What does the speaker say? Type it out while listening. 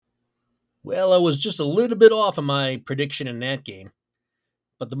Well, I was just a little bit off on my prediction in that game.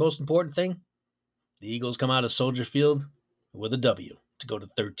 But the most important thing, the Eagles come out of Soldier Field with a W to go to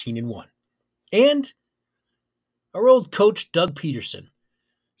 13-1. And our old coach Doug Peterson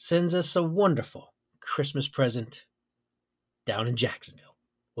sends us a wonderful Christmas present down in Jacksonville.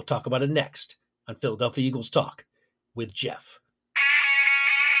 We'll talk about it next on Philadelphia Eagles Talk with Jeff.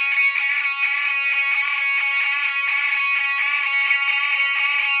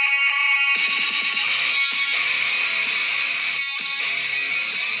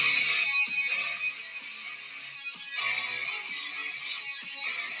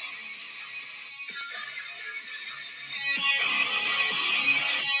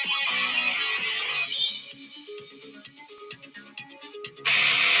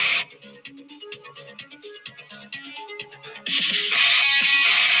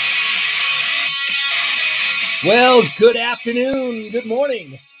 Well, good afternoon, good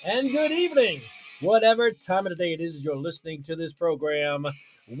morning, and good evening. Whatever time of the day it is you're listening to this program,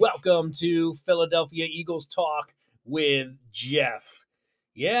 welcome to Philadelphia Eagles Talk with Jeff.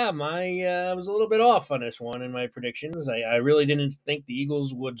 Yeah, I was a little bit off on this one in my predictions. I really didn't think the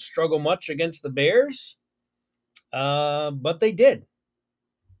Eagles would struggle much against the Bears, but they did.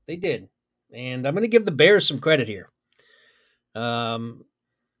 They did. And I'm going to give the Bears some credit here. Um,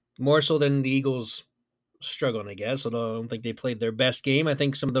 More so than the Eagles struggling, I guess. Although I don't think they played their best game. I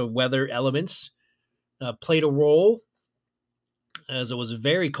think some of the weather elements played a role, as it was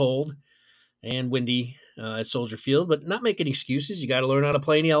very cold and windy at Soldier Field. But not making excuses. You got to learn how to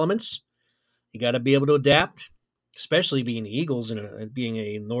play in the elements. You got to be able to adapt, especially being the Eagles and being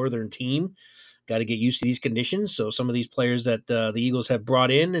a northern team. Got to get used to these conditions. So some of these players that the Eagles have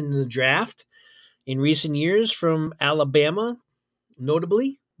brought in the draft in recent years from Alabama,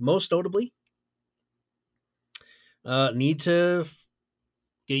 most notably, need to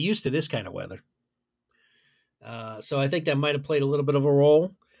get used to this kind of weather. So I think that might have played a little bit of a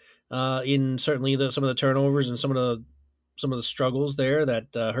role in certainly some of the turnovers and some of the struggles there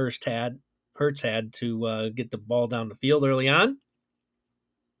that Hurts had to get the ball down the field early on.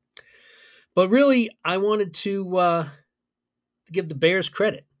 But really, I wanted to give the Bears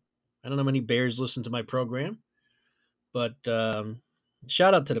credit. I don't know how many Bears listen to my program, but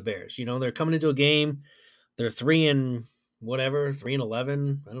shout out to the Bears. You know, they're coming into a game. They're 3-11.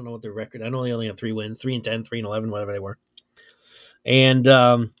 I don't know what their record. I know they only have 3 wins, 3-10, 3-11, whatever they were. And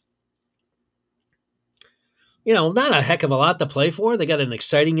not a heck of a lot to play for. They got an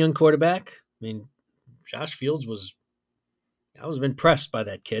exciting young quarterback. I mean, Josh Fields I was impressed by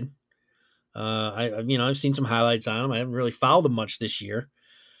that kid. I've seen some highlights on him. I haven't really followed him much this year.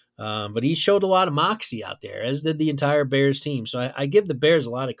 But he showed a lot of moxie out there, as did the entire Bears team. So I give the Bears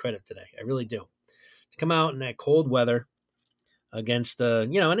a lot of credit today. I really do. To come out in that cold weather against,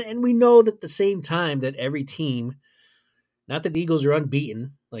 and we know that at the same time that every team, not that the Eagles are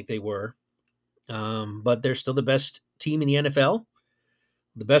unbeaten like they were, but they're still the best team in the NFL,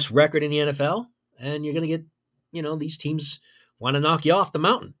 the best record in the NFL, and you're going to get, these teams want to knock you off the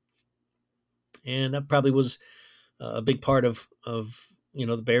mountain. And that probably was a big part of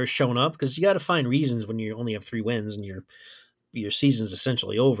the Bears showing up, because you got to find reasons when you only have 3 wins and your season's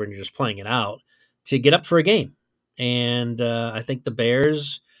essentially over and you're just playing it out to get up for a game. And I think the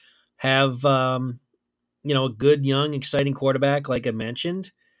Bears have, a good, young, exciting quarterback, like I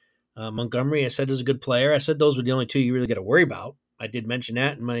mentioned. Montgomery, I said, is a good player. I said those were the only 2 you really got to worry about. I did mention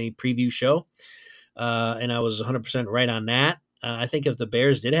that in my preview show, and I was 100% right on that. I think if the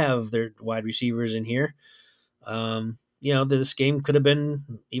Bears did have their wide receivers in here, this game could have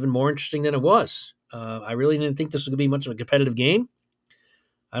been even more interesting than it was. I really didn't think this was going to be much of a competitive game.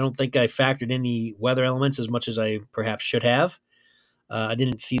 I don't think I factored in the weather elements as much as I perhaps should have. I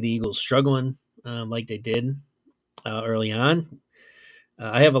didn't see the Eagles struggling like they did early on.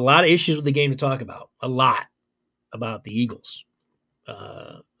 I have a lot of issues with the game to talk about, a lot about the Eagles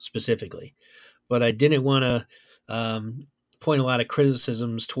specifically. But I didn't want to point a lot of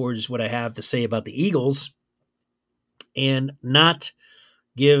criticisms towards what I have to say about the Eagles and not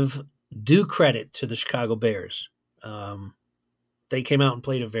give due credit to the Chicago Bears. They came out and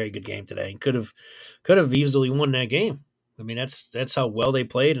played a very good game today and could have easily won that game. I mean, that's how well they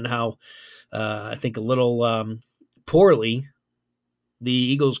played and how I think a little poorly the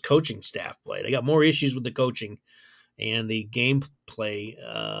Eagles coaching staff played. I got more issues with the coaching and the game play,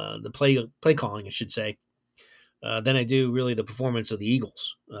 the play calling, I should say, than I do really the performance of the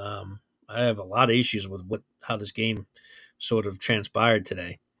Eagles. I have a lot of issues with how this game sort of transpired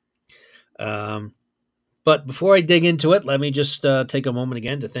today. But before I dig into it, let me just take a moment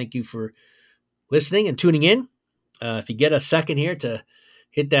again to thank you for listening and tuning in. If you get a second here to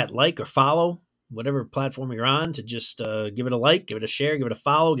hit that like or follow, whatever platform you're on, to just give it a like, give it a share, give it a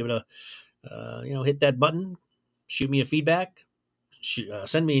follow, give it a, hit that button, shoot me a feedback,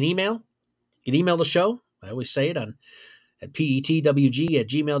 send me an email. You can email the show. I always say it at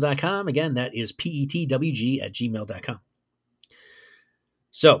petwg@gmail.com. Again, that is petwg@gmail.com.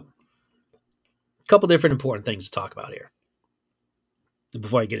 So, a couple different important things to talk about here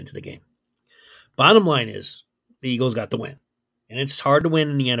before I get into the game. Bottom line is the Eagles got the win, and it's hard to win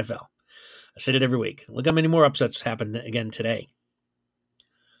in the NFL. I said it every week. Look how many more upsets happened again today.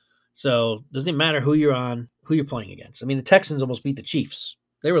 So it doesn't matter who you're on, who you're playing against. I mean, the Texans almost beat the Chiefs.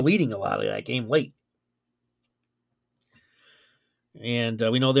 They were leading a lot of that game late. And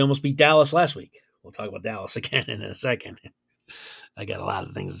we know they almost beat Dallas last week. We'll talk about Dallas again in a second. I got a lot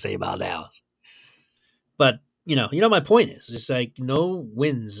of things to say about Dallas. But, my point is, it's like no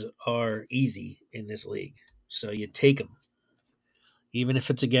wins are easy in this league. So you take them, even if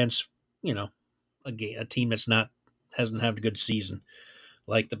it's against, a team that's hasn't had a good season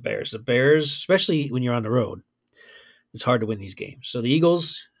like the Bears. The Bears, especially when you're on the road, it's hard to win these games. So the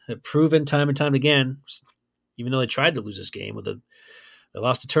Eagles have proven time and time again, even though they tried to lose this game they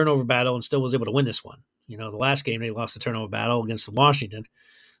lost a turnover battle and still was able to win this one. The last game they lost the turnover battle against Washington.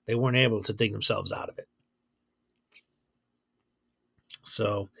 They weren't able to dig themselves out of it.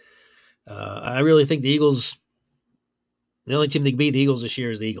 So I really think the Eagles, the only team that can beat the Eagles this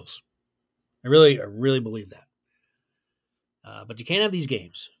year is the Eagles. I really believe that. But you can't have these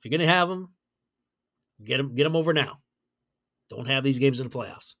games. If you're going to have them, get them over now. Don't have these games in the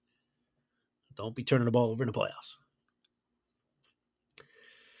playoffs. Don't be turning the ball over in the playoffs.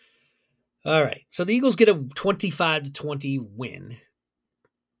 All right. So the Eagles get a 25-20 win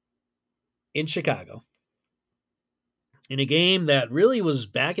in Chicago in a game that really was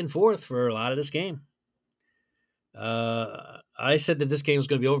back and forth for a lot of this game. I said that this game was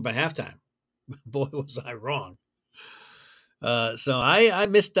going to be over by halftime. Boy, was I wrong. So I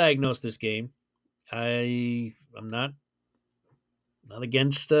misdiagnosed this game. I'm not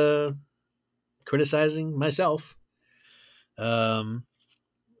against criticizing myself. I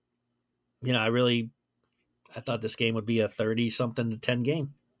thought this game would be a 30-something to 10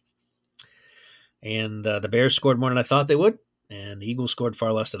 game. And the Bears scored more than I thought they would, and the Eagles scored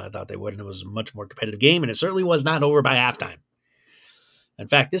far less than I thought they would, and it was a much more competitive game, and it certainly was not over by halftime. In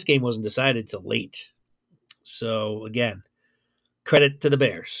fact, this game wasn't decided till late. So, again, credit to the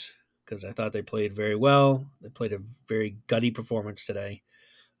Bears, because I thought they played very well. They played a very gutty performance today.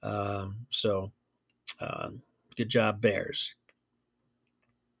 Good job, Bears.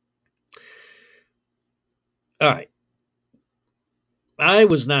 All right. I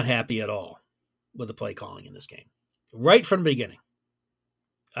was not happy at all with the play calling in this game. Right from the beginning.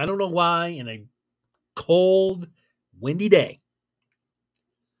 I don't know why, in a cold, windy day,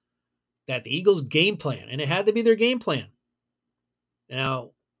 that the Eagles' game plan, and it had to be their game plan.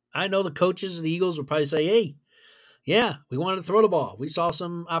 Now, I know the coaches of the Eagles will probably say, hey, yeah, we wanted to throw the ball. We saw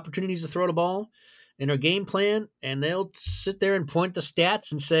some opportunities to throw the ball in our game plan, and they'll sit there and point the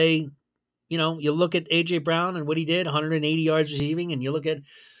stats and say, you look at A.J. Brown and what he did, 180 yards receiving, and you look at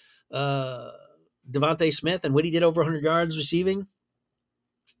Devontae Smith and what he did over 100 yards receiving.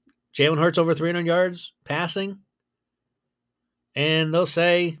 Jalen Hurts over 300 yards passing. And they'll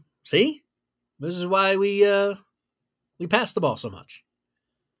say, see, this is why we pass the ball so much.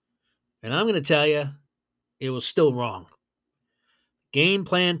 And I'm going to tell you, it was still wrong. Game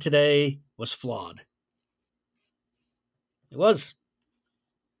plan today was flawed. It was.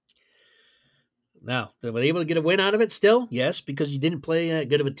 Now, were they able to get a win out of it still? Yes, because you didn't play that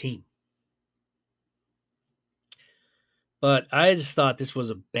good of a team. But I just thought this was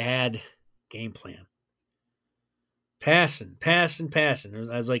a bad game plan. Passing. I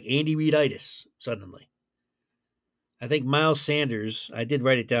was like Andy Reid-itis suddenly. I think Miles Sanders, I did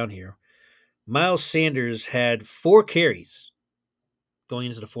write it down here. Miles Sanders had 4 carries going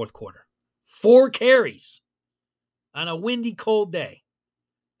into the fourth quarter. 4 carries on a windy, cold day.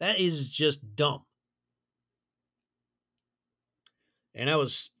 That is just dumb. And I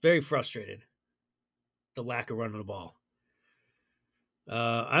was very frustrated. The lack of running the ball.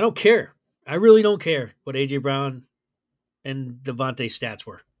 I don't care. I really don't care what A.J. Brown and Devontae's stats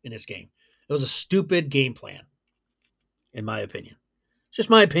were in this game. It was a stupid game plan, in my opinion. Just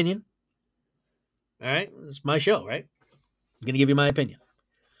my opinion. All right? It's my show, right? I'm going to give you my opinion.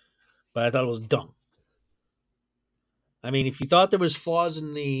 But I thought it was dumb. I mean, if you thought there was flaws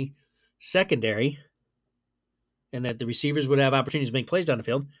in the secondary and that the receivers would have opportunities to make plays down the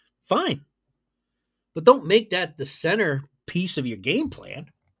field, fine. But don't make that the center piece of your game plan.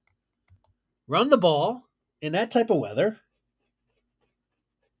 Run the ball in that type of weather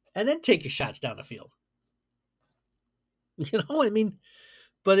and then take your shots down the field. I mean,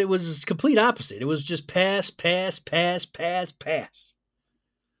 but it was complete opposite. It was just pass, pass, pass, pass, pass.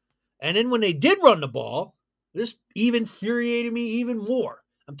 And then when they did run the ball, this even infuriated me even more.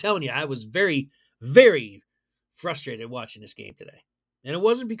 I'm telling you, I was very, very frustrated watching this game today. And it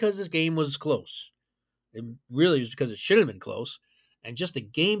wasn't because this game was close. It really was because it should have been close. And just the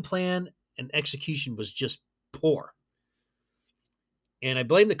game plan and execution was just poor. And I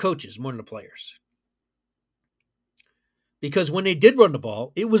blame the coaches more than the players. Because when they did run the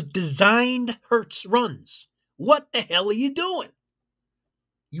ball, it was designed Hurts runs. What the hell are you doing?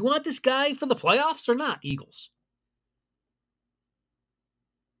 You want this guy for the playoffs or not, Eagles?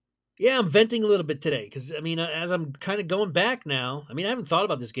 Yeah, I'm venting a little bit today because, I mean, as I'm kind of going back now, I mean, I haven't thought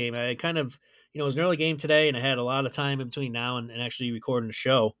about this game. I kind of, it was an early game today and I had a lot of time in between now and actually recording the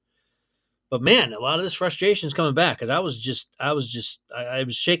show. But man, a lot of this frustration is coming back because I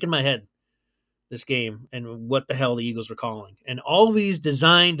was shaking my head this game and what the hell the Eagles were calling. And all these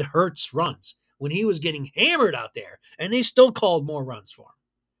designed Hurts runs when he was getting hammered out there and they still called more runs for him.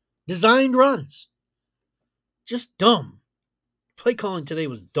 Designed runs. Just dumb. Play calling today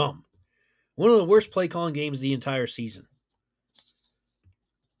was dumb. One of the worst play calling games the entire season.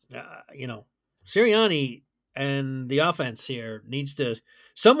 Sirianni and the offense here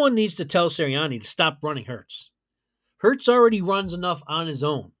someone needs to tell Sirianni to stop running Hurts. Hurts already runs enough on his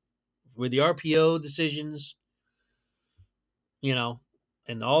own with the RPO decisions,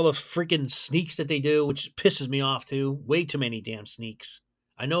 and all the freaking sneaks that they do, which pisses me off too. Way too many damn sneaks.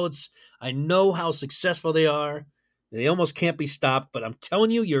 I know how successful they are. They almost can't be stopped, but I'm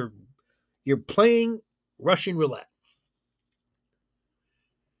telling you, you're playing Russian roulette.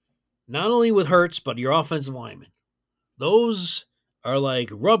 Not only with Hurts, but your offensive linemen. Those are like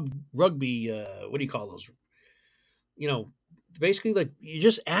rugby. What do you call those? You know, basically like you're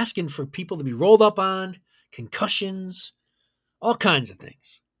just asking for people to be rolled up on, concussions, all kinds of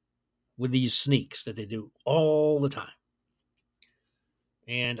things with these sneaks that they do all the time.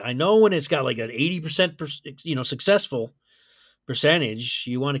 And I know when it's got like an 80% successful percentage,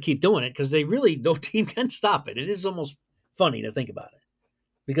 you want to keep doing it because no team can stop it. It is almost funny to think about it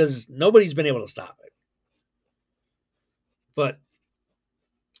because nobody's been able to stop it. But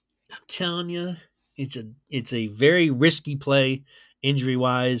I'm telling you, it's a very risky play injury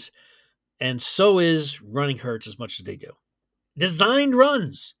wise, and so is running Hurts as much as they do. Designed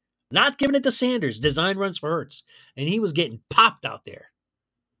runs, not giving it to Sanders. Designed runs for Hurts, and he was getting popped out there.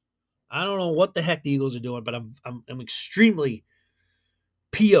 I don't know what the heck the Eagles are doing, but I'm extremely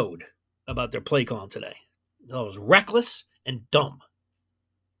PO'd about their play calling today. It was reckless and dumb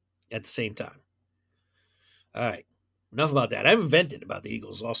at the same time. All right, enough about that. I haven't vented about the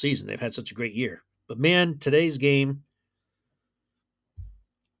Eagles all season. They've had such a great year. But man, today's game,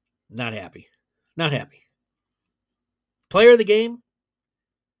 not happy. Not happy. Player of the game,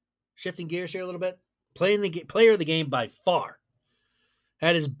 shifting gears here a little bit. Player of the game by far.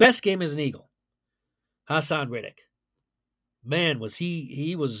 Had his best game as an Eagle. Hassan Riddick. Man, was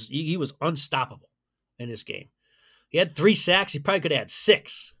he was unstoppable in this game. He had 3 sacks. He probably could have had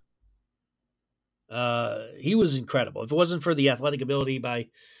 6. He was incredible. If it wasn't for the athletic ability by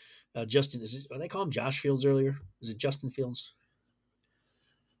Justin, they call him Josh Fields earlier? Is it Justin Fields?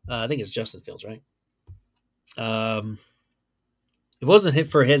 I think it's Justin Fields, right? If it wasn't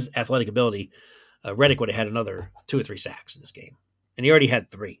for his athletic ability, Reddick would have had another 2 or 3 sacks in this game. And he already had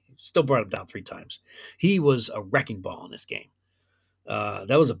 3. Still brought him down 3 times. He was a wrecking ball in this game.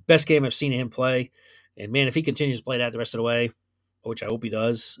 That was the best game I've seen him play. And man, if he continues to play that the rest of the way, which I hope he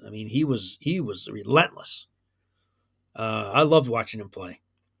does, I mean, he was relentless. I loved watching him play.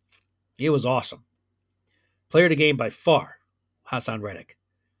 He was awesome. Player of the game by far, Hassan Reddick.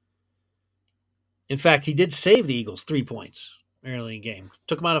 In fact, he did save the Eagles 3 points early in the game.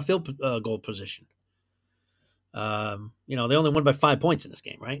 Took them out of field goal position. They only won by 5 points in this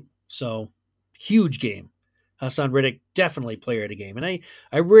game, right? So, huge game. Hassan Riddick, definitely player of the game. And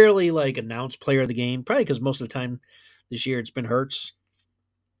I rarely announce player of the game, probably because most of the time this year it's been Hurts,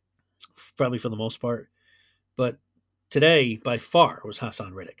 probably for the most part. But today, by far, was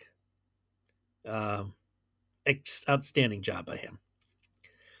Hassan Riddick. Outstanding job by him.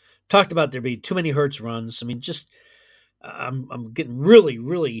 Talked about there being too many Hurts runs. I mean, just I'm getting really,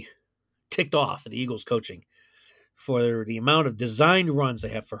 really ticked off at the Eagles coaching for the amount of designed runs they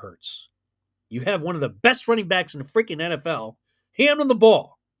have for Hurts. You have one of the best running backs in the freaking NFL handling the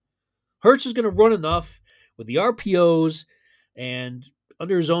ball. Hurts is going to run enough with the RPOs and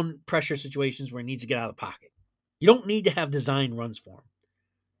under his own pressure situations where he needs to get out of the pocket. You don't need to have designed runs for him.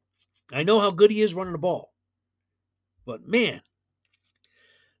 I know how good he is running the ball. But man,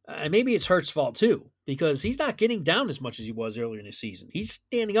 Maybe it's Hurts' fault too, because he's not getting down as much as he was earlier in the season. He's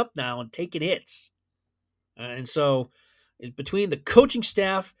standing up now and taking hits. And so, between the coaching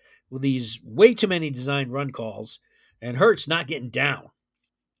staff with these way too many designed run calls and Hurts not getting down,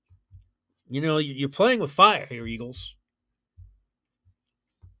 you're playing with fire here, Eagles.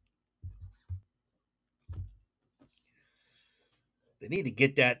 They need to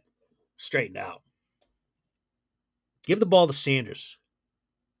get that straightened out. Give the ball to Sanders.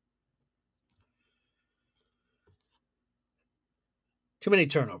 Too many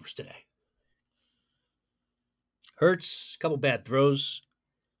turnovers today. Hurts, a couple bad throws.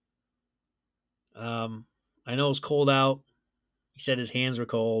 I know it's cold out. He said his hands were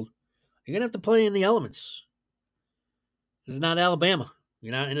cold. You're gonna have to play in the elements. This is not Alabama.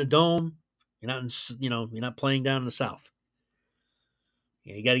 You're not in a dome. You're not in. You're not playing down in the South.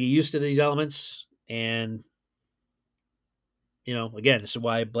 You got to get used to these elements. And again, this is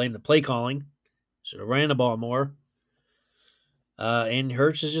why I blame the play calling. Should have ran the ball more. And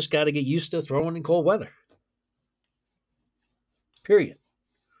Hurts has just got to get used to throwing in cold weather. Period.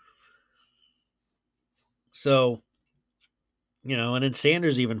 So, and then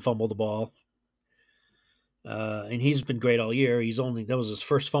Sanders even fumbled the ball. And he's been great all year. That was his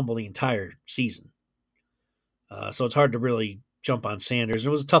first fumble the entire season. So it's hard to really jump on Sanders. It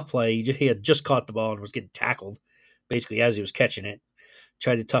was a tough play. He had just caught the ball and was getting tackled basically as he was catching it.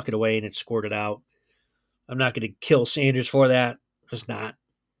 Tried to tuck it away and it scored it out. I'm not going to kill Sanders for that. Just not.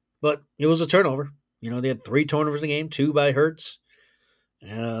 But it was a turnover. They had 3 turnovers in the game, 2 by Hurts,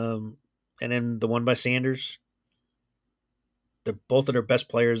 and then the one by Sanders. They're both of their best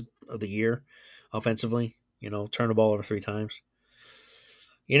players of the year offensively. Turn the ball over 3 times.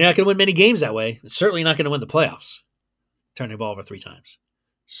 You're not going to win many games that way. It's certainly not going to win the playoffs, turning the ball over 3 times.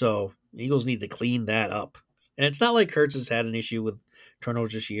 So the Eagles need to clean that up. And it's not like Hurts has had an issue with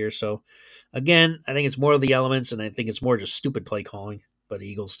turnovers this year. So, again, I think it's more of the elements, and I think it's more just stupid play calling by the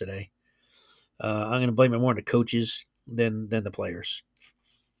Eagles today. I'm going to blame it more on the coaches than the players.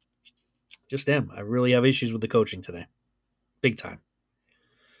 Just them. I really have issues with the coaching today. Big time.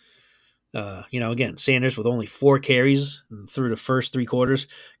 Again, Sanders with only 4 carries through the first 3 quarters.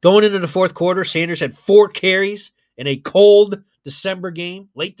 Going into the fourth quarter, Sanders had 4 carries in a cold December game,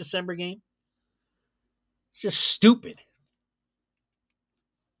 late December game. It's just stupid.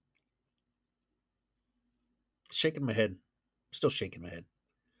 Shaking my head. Still shaking my head.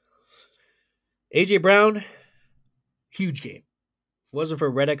 A.J. Brown, huge game. If it wasn't for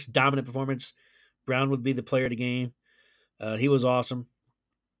Reddick's dominant performance, Brown would be the player of the game. He was awesome.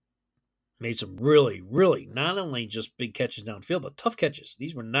 Made some really, really, not only just big catches downfield, but tough catches.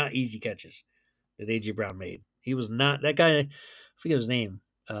 These were not easy catches that A.J. Brown made. He was not, that guy, I forget his name,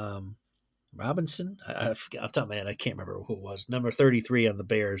 Robinson? I forget, off the top of my head, I can't remember who it was. Number 33 on the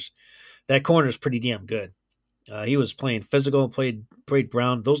Bears. That corner is pretty damn good. He was playing physical, played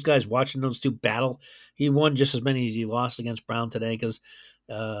Brown. Those guys watching those 2 battle, he won just as many as he lost against Brown today because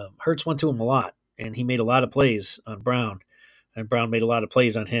Hurts went to him a lot, and he made a lot of plays on Brown, and Brown made a lot of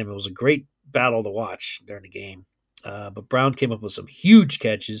plays on him. It was a great battle to watch during the game. But Brown came up with some huge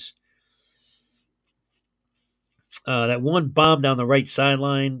catches. That one bomb down the right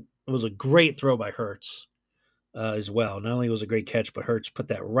sideline was a great throw by Hurts. As well. Not only was it a great catch, but Hurts put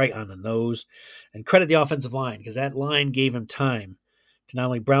that right on the nose. And credit the offensive line because that line gave him time to not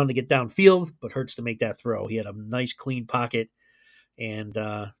only Brown to get downfield, but Hurts to make that throw. He had a nice clean pocket, and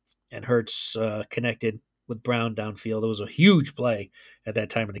Hurts connected with Brown downfield. It was a huge play at that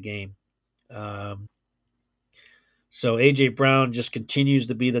time of the game. So A.J. Brown just continues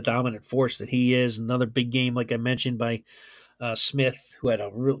to be the dominant force that he is. Another big game, like I mentioned, by Smith, who had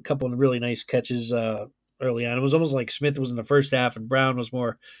a couple of really nice catches early on. It was almost like Smith was in the first half and Brown was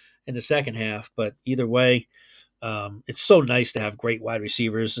more in the second half. But either way, it's so nice to have great wide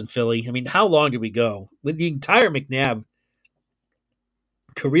receivers in Philly. I mean, how long did we go with the entire McNabb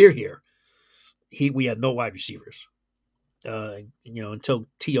career here? We had no wide receivers, until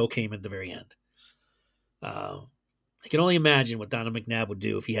T.O. came at the very end. I can only imagine what Donovan McNabb would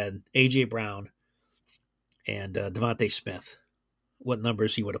do if he had A.J. Brown and Devontae Smith, what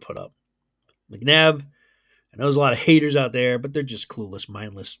numbers he would have put up. McNabb, I know there's a lot of haters out there, but they're just clueless,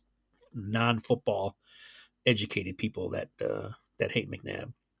 mindless, non-football educated people that hate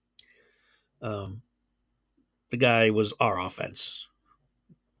McNabb. The guy was our offense.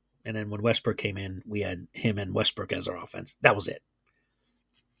 And then when Westbrook came in, we had him and Westbrook as our offense. That was it.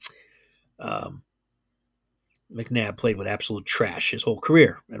 McNabb played with absolute trash his whole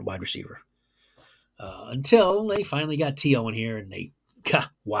career at wide receiver. Until they finally got T.O. in here and we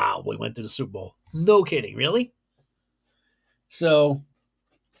went to the Super Bowl. No kidding, really? So,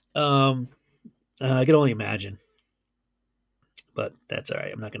 Um, I can only imagine, but that's all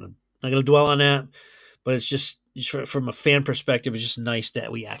right. I'm not gonna dwell on that. But it's just from a fan perspective, it's just nice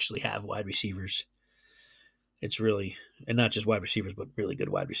that we actually have wide receivers. It's really, and not just wide receivers, but really good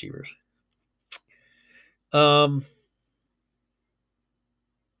wide receivers. Um,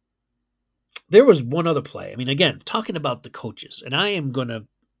 there was one other play. I mean, again, talking about the coaches, and I'm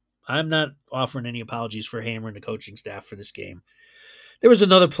not offering any apologies for hammering the coaching staff for this game. There was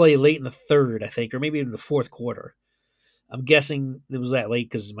another play late in the third, I think, or maybe in the fourth quarter. I'm guessing it was that late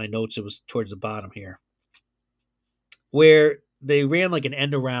because my notes, it was towards the bottom here, where they ran like an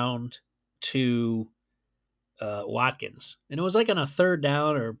end around to Watkins. And it was like on a third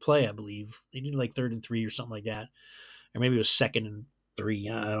down or play, I believe. They did like 3rd and 3 or something like that. Or maybe it was 2nd and 3.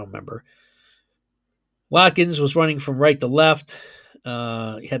 I don't remember. Watkins was running from right to left.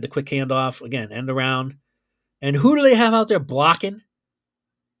 He had the quick handoff. Again, end around. And who do they have out there blocking?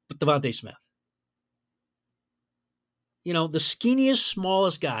 But Devontae Smith. You know, the skinniest,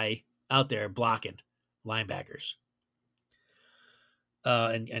 smallest guy out there blocking linebackers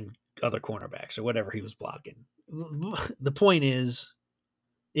and other cornerbacks or whatever he was blocking. The point is,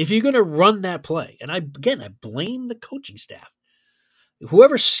 if you're going to run that play, and I blame the coaching staff.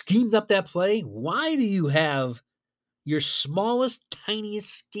 Whoever schemed up that play, why do you have your smallest,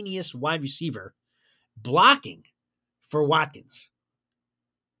 tiniest, skinniest wide receiver blocking for Watkins?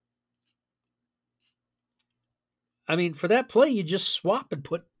 I mean, for that play, you just swap and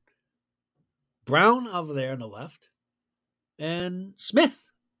put Brown over there on the left and Smith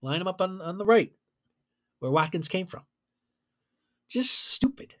line him up on the right where Watkins came from. Just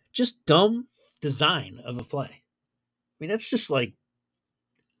stupid, just dumb design of a play. I mean, that's like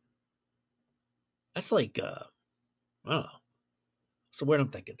I don't know. So what I'm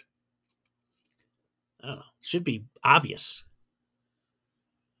thinking, I don't know. It should be obvious,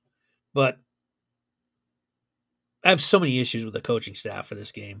 but I have so many issues with the coaching staff for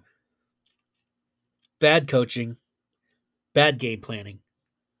this game. Bad coaching, bad game planning,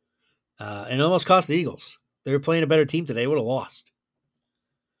 and it almost cost the Eagles. They were playing a better team today; would have lost.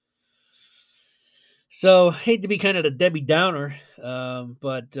 So, hate to be kind of the Debbie Downer,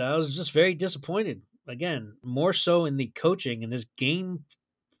 but I was just very disappointed. Again, more so in the coaching and this game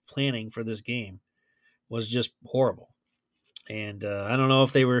planning for this game was just horrible. And I don't know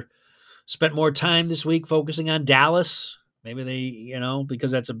if they were spent more time this week focusing on Dallas. Maybe they,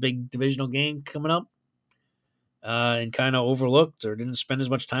 because that's a big divisional game coming up, and kind of overlooked or didn't spend as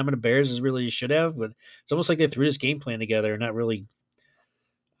much time on the Bears as really should have. But it's almost like they threw this game plan together and not really.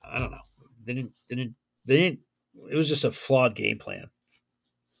 I don't know. They didn't. It was just a flawed game plan.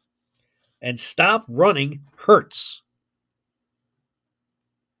 And stop running hurts.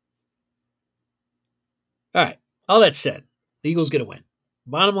 All right. All that said, the Eagles get a win.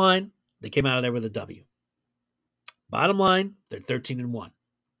 Bottom line, they came out of there with a W. Bottom line, they're 13-1.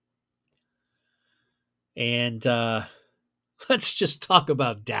 And let's just talk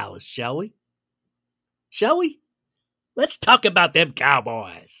about Dallas, shall we? Shall we? Let's talk about them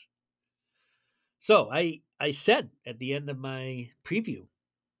Cowboys. So I said at the end of my preview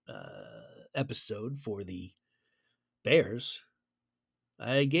episode for the Bears,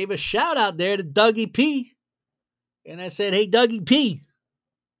 I gave a shout out there to Dougie P. And I said, hey, Dougie P,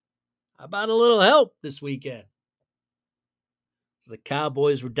 how about a little help this weekend? So the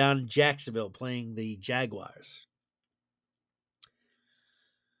Cowboys were down in Jacksonville playing the Jaguars.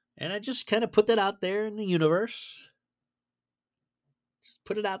 And I just kind of put that out there in the universe. Just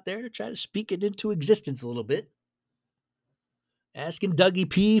put it out there to try to speak it into existence a little bit. Asking Dougie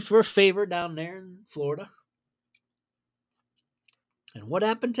P for a favor down there in Florida. And what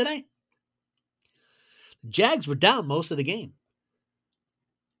happened today? The Jags were down most of the game.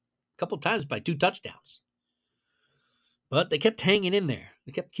 A couple times by 2 touchdowns. But they kept hanging in there.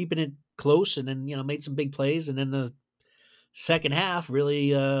 They kept keeping it close and then, made some big plays. And then the second half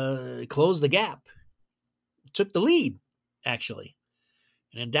really closed the gap. Took the lead, actually.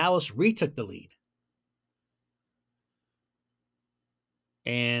 And then Dallas retook the lead.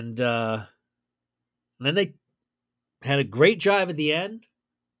 And then they had a great drive at the end,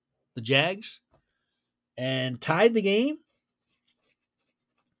 the Jags, and tied the game.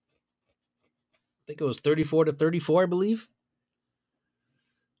 I think it was 34-34, I believe.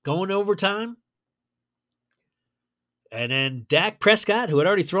 Going to overtime. And then Dak Prescott, who had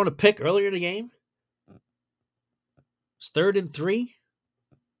already thrown a pick earlier in the game, was 3rd and 3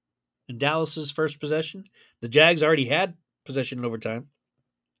 in Dallas's first possession. The Jags already had possession in overtime.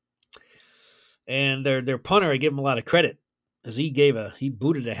 And their punter, I give him a lot of credit, as he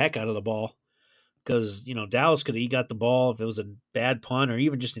booted the heck out of the ball. because Dallas could have got the ball if it was a bad punt or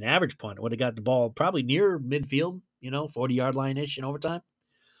even just an average punt. It would have got the ball probably near midfield, 40-yard line ish in overtime.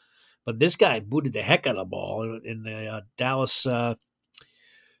 But this guy booted the heck out of the ball, and the Dallas uh,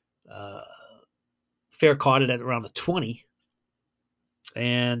 fair caught it at around the 20,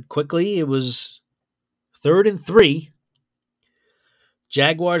 and quickly it was 3rd and 3.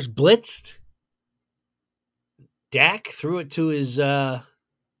 Jaguars blitzed. Dak threw it to his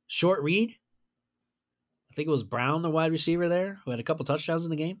short read. I think it was Brown, the wide receiver there, who had a couple touchdowns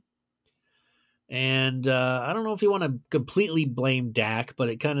in the game. And I don't know if you want to completely blame Dak, but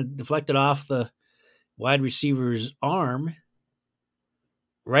it kind of deflected off the wide receiver's arm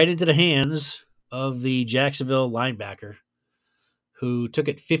right into the hands of the Jacksonville linebacker, who took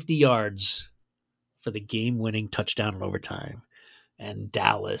it 50 yards for the game-winning touchdown in overtime. And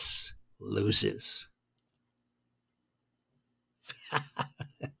Dallas loses.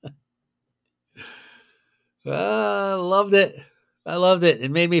 I loved it. I loved it.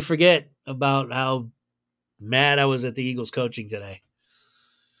 It made me forget about how mad I was at the Eagles coaching today.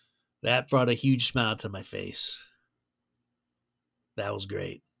 That brought a huge smile to my face. That was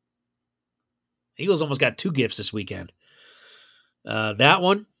great. Eagles almost got 2 gifts this weekend. That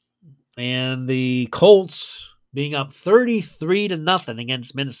one and the Colts being up 33-0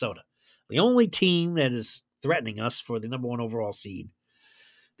 against Minnesota. The only team that is threatening us for the number 1 overall seed.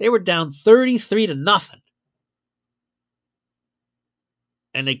 They were down 33-0.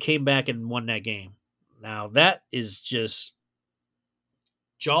 And they came back and won that game. Now, that is just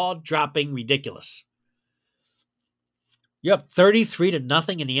jaw-dropping ridiculous. You're up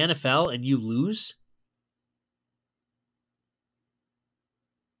 33-0 in the NFL and you lose?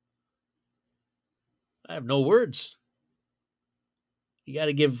 I have no words. You got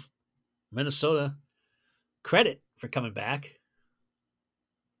to give Minnesota credit for coming back.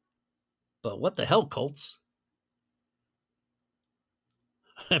 But what the hell, Colts?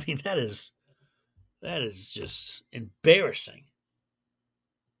 I mean, that is just embarrassing.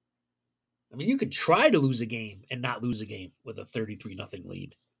 I mean, you could try to lose a game and not lose a game with a 33-0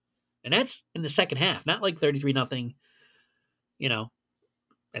 lead. And that's in the second half, not like 33-0,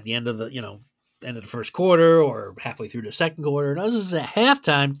 at the end of the, end of the first quarter or halfway through the second quarter. No, this is at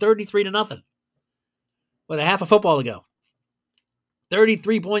halftime, 33-0 with a half a football to go.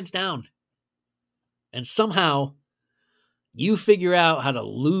 33 points down. And somehow you figure out how to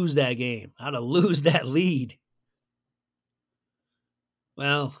lose that game, how to lose that lead.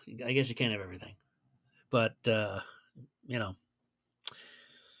 Well, I guess you can't have everything. But, the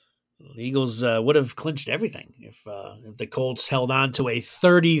Eagles would have clinched everything if the Colts held on to a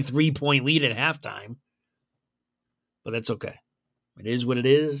 33-point lead at halftime. But that's okay. It is what it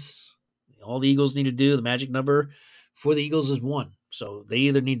is. All the Eagles need to do, the magic number for the Eagles is 1. So they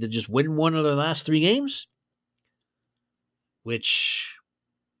either need to just win one of their last 3 games, which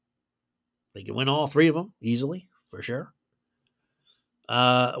they can win all 3 of them easily, for sure.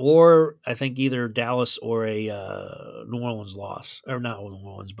 Or I think either Dallas or a New Orleans loss. Or not New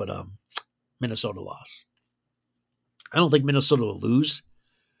Orleans, but Minnesota loss. I don't think Minnesota will lose.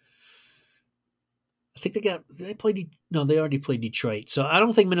 I think they already played Detroit. So I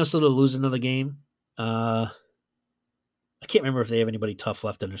don't think Minnesota will lose another game. I can't remember if they have anybody tough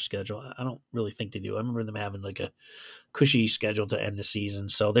left on their schedule. I don't really think they do. I remember them having like a cushy schedule to end the season.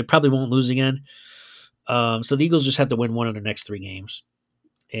 So they probably won't lose again. So the Eagles just have to win one of their next 3 games.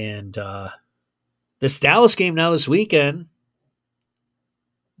 And this Dallas game now this weekend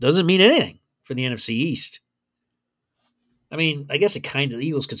doesn't mean anything for the NFC East. I mean, I guess the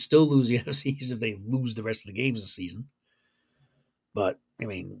Eagles could still lose the NFC East if they lose the rest of the games this season. But, I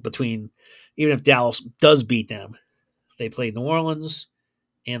mean, even if Dallas does beat them, they play New Orleans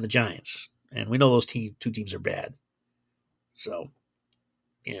and the Giants. And we know those 2 teams are bad. So,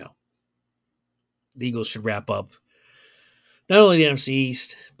 the Eagles should wrap up not only the NFC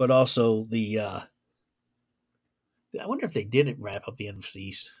East, but also the I wonder if they didn't wrap up the NFC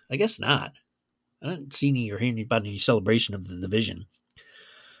East. I guess not. I didn't see any or hear about any celebration of the division.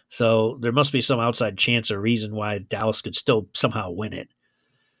 So there must be some outside chance or reason why Dallas could still somehow win it.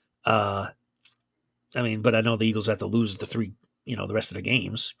 But I know the Eagles have to lose the rest of the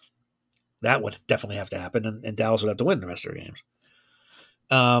games. That would definitely have to happen, and Dallas would have to win the rest of their games.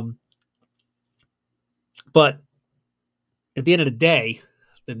 But at the end of the day,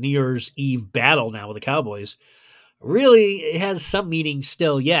 the New Year's Eve battle now with the Cowboys really it has some meaning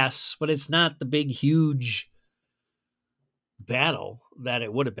still, yes, but it's not the big, huge battle that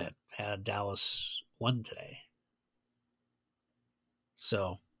it would have been had Dallas won today.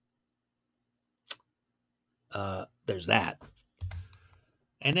 So there's that.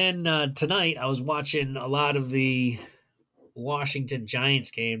 And then tonight, I was watching a lot of the Washington Giants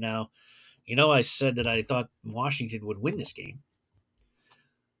game. Now, I said that I thought Washington would win this game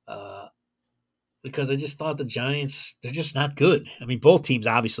uh, because I just thought the Giants, they're just not good. I mean, both teams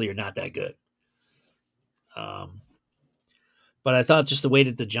obviously are not that good. Um, but I thought just the way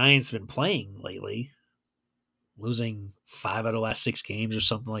that the Giants have been playing lately, losing 5 out of the last 6 games or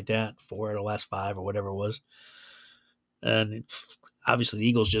something like that, 4 out of the last 5 or whatever it was. And obviously the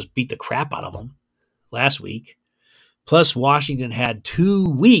Eagles just beat the crap out of them last week. Plus, Washington had 2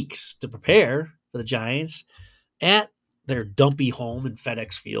 weeks to prepare for the Giants at their dumpy home in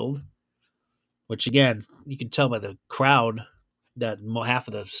FedEx Field, which, again, you can tell by the crowd that half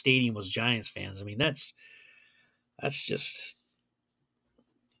of the stadium was Giants fans. I mean, that's just.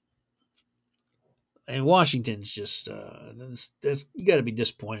 And Washington's just. You got to be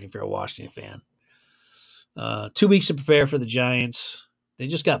disappointed if you're a Washington fan. 2 weeks to prepare for the Giants. They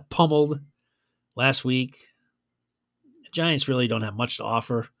just got pummeled last week. The Giants really don't have much to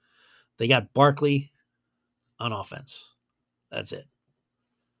offer. They got Barkley on offense. That's it.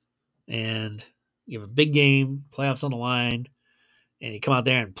 And you have a big game, playoffs on the line, and you come out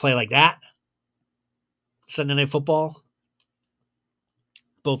there and play like that. Sunday Night Football.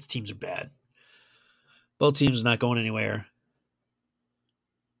 Both teams are bad. Both teams are not going anywhere.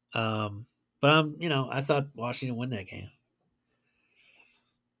 But I thought Washington would win that game.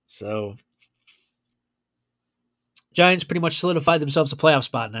 So Giants pretty much solidified themselves a playoff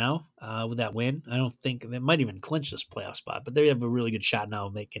spot now with that win. I don't think they might even clinch this playoff spot, but they have a really good shot now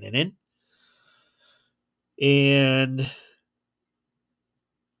of making it in. And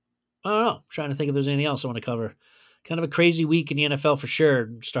I don't know. I'm trying to think if there's anything else I want to cover. Kind of a crazy week in the NFL for sure.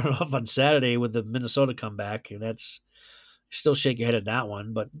 Started off on Saturday with the Minnesota comeback, and that's still shake your head at that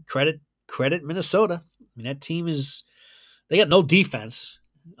one. But credit Minnesota. I mean, that team they got no defense,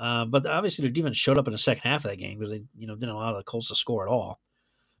 but obviously their defense showed up in the second half of that game because they didn't allow the Colts to score at all.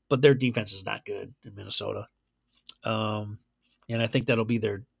 But their defense is not good in Minnesota, and I think that'll be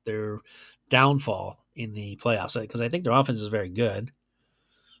their downfall in the playoffs because I think their offense is very good.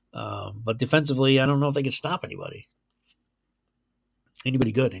 But defensively, I don't know if they can stop anybody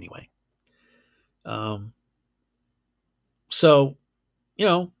good anyway. So,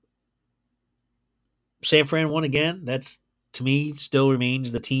 San Fran won again. That's, to me, still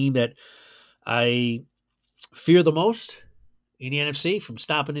remains the team that I fear the most in the NFC from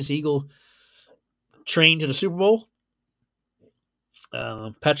stopping this Eagle train to the Super Bowl.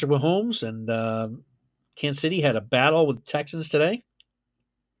 Patrick Mahomes and Kansas City had a battle with Texans today,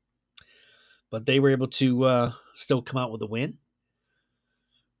 but they were able to still come out with a win.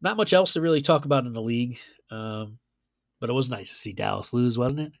 Not much else to really talk about in the league, but it was nice to see Dallas lose,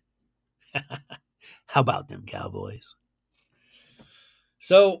 wasn't it? How about them Cowboys?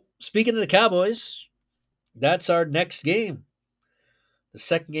 So, speaking of the Cowboys, that's our next game. The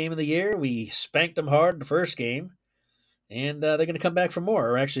second game of the year. We spanked them hard the first game, and they're going to come back for more.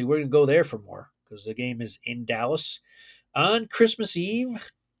 Or actually, we're going to go there for more because the game is in Dallas on Christmas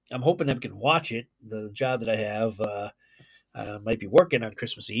Eve. I'm hoping I can watch it. The job that I have might be working on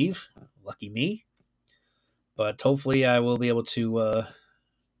Christmas Eve. Lucky me. But hopefully, I will be able to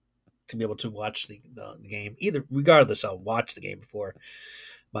watch the game. Either regardless, I'll watch the game before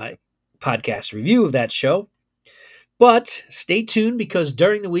my podcast review of that show. But stay tuned because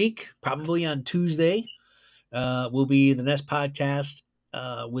during the week, probably on Tuesday, will be the next podcast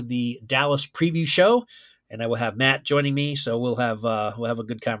with the Dallas preview show, and I will have Matt joining me. So we'll have a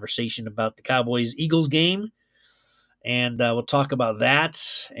good conversation about the Cowboys Eagles game, and we'll talk about that,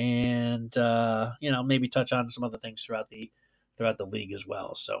 and maybe touch on some other things throughout the league as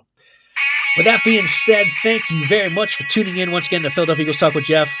well. So, with that being said, thank you very much for tuning in once again to Philadelphia Eagles Talk with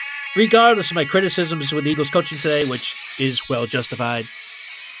Jeff. Regardless of my criticisms with the Eagles coaching today, which is well justified,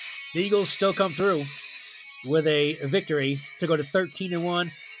 the Eagles still come through with a victory to go to 13-1,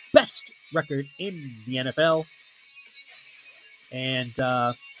 best record in the NFL. And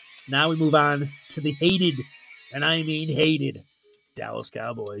now we move on to the hated, and I mean hated, Dallas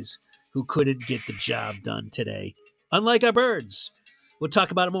Cowboys, who couldn't get the job done today. Unlike our Birds. We'll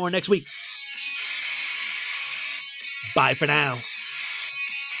talk about it more next week. Bye for now.